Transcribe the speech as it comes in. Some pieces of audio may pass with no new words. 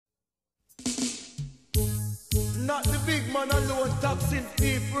Not the big man alone taxing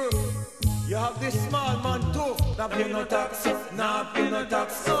people. You have this small man too. Nah pay no tax, nah pay no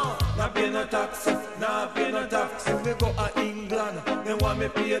tax, nah pay no tax, nah pay no tax. If me go to England, they want me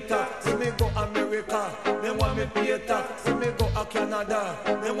pay tax. If me go America, they want me pay tax. If me go to Canada,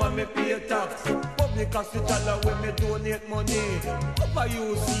 they want me pay tax. Public hospital when me donate money. Upper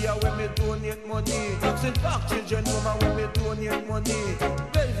UC when me donate money. Taxing back children home when me donate money.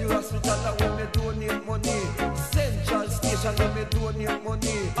 Bellevue hospital when me donate money. Central station when me donate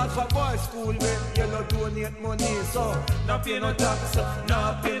money. Alpha Boy school when yellow donate money. So nah pay no tax,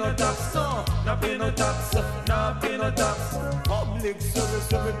 nah pay no tax, nah pay no tax, nah pay no tax. Public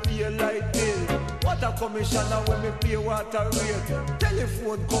service when me pay light bill. Water commissioner when me pay water rate.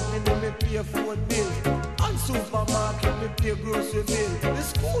 Telephone company when me pay phone bill. And supermarket me pay grocery bill. The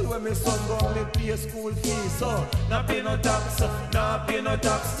school when me son go me pay school fees. So nah pay no tax, nah pay no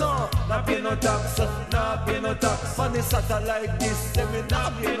tax, nah pay no tax, nah pay no tax. On the satellite this say me nah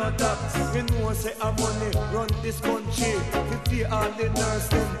pay no tax. Me know say a money run this country. We pay all the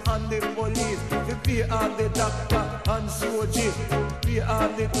nurses and the police. We pay all the doctor and soldiers. Pay all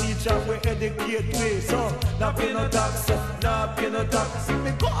the teacher we educate we. So nah pay no tax, nah pay no tax. If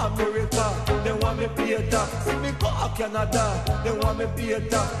me go America, they want me pay tax. If me go to Canada, they want me pay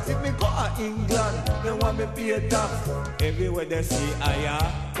tax. If me go to England, they want me pay tax. Everywhere they see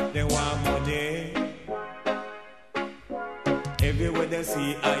higher, they want money. Everywhere they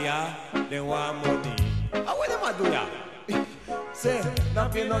see higher, they want money. How will them do that? Say, nah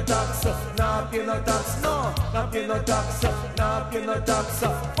pay no tax, nah pay no tax, no, nah pay no tax, nah pay no tax.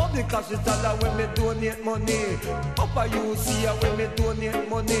 Public hospital when me donate money. Upper UC when me donate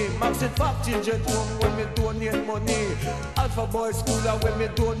money. Max it back children home when me donate money. Alpha Boy school when me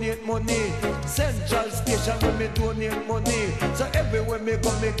donate money. Central station when me donate money. So everywhere me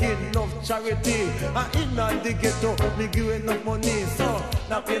go me give enough charity. And in the ghetto me give enough money. So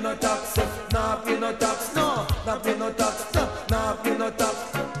nah pay no tax, nah pay no tax, no, nah pay no tax, no. Nah pay no tax.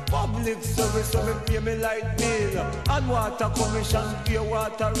 Public service so me pay me light bill. And water commission pay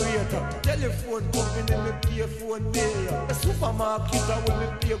water rate. Telephone company me pay phone bill. The supermarket when me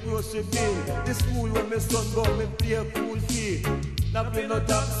pay grocery bill. The school when me son go me pay school fee. Nah pay no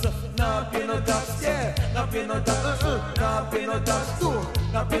tax, nah pay no tax, yeah. Nah pay no tax, nah pay no tax too.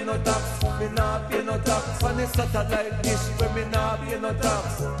 Nah pay no tax, me nah pay no tax. On the satellite dish when me nah pay no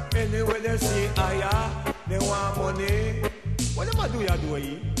tax. Anyway they see higher, they want money. What am I do ya do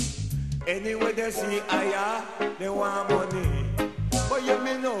ye? Anyway they see higher, they want money. But you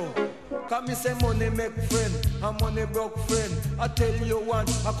me know, cause me say money make friend, and money broke friend. I tell you one,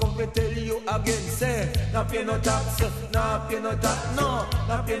 I come to tell you again. Say, nah pay no tax, nah pay no tax, no,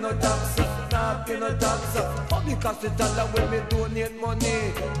 nah pay no tax, nah pay no tax. Public hospital when me donate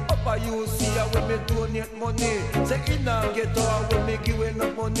money. Upper UC when me donate money. Say in a ghetto when me give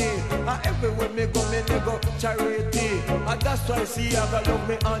enough money. And everywhere me go charity. And that's why see I got love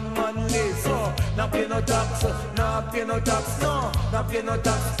me unmanly. So, nah pay no tax, nah pay no tax, no, nah pay no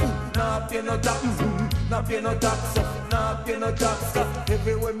tax, nah pay no tax, nah pay no tax, nah pay no tax.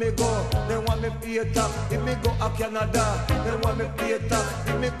 Everywhere me go, they want me pay tax. If me go to Canada, they want me pay tax.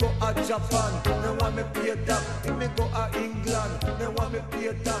 If me go to Japan, they want me pay tax. If me go to England, they want me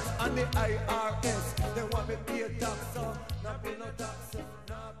pay tax. And the IRS, they want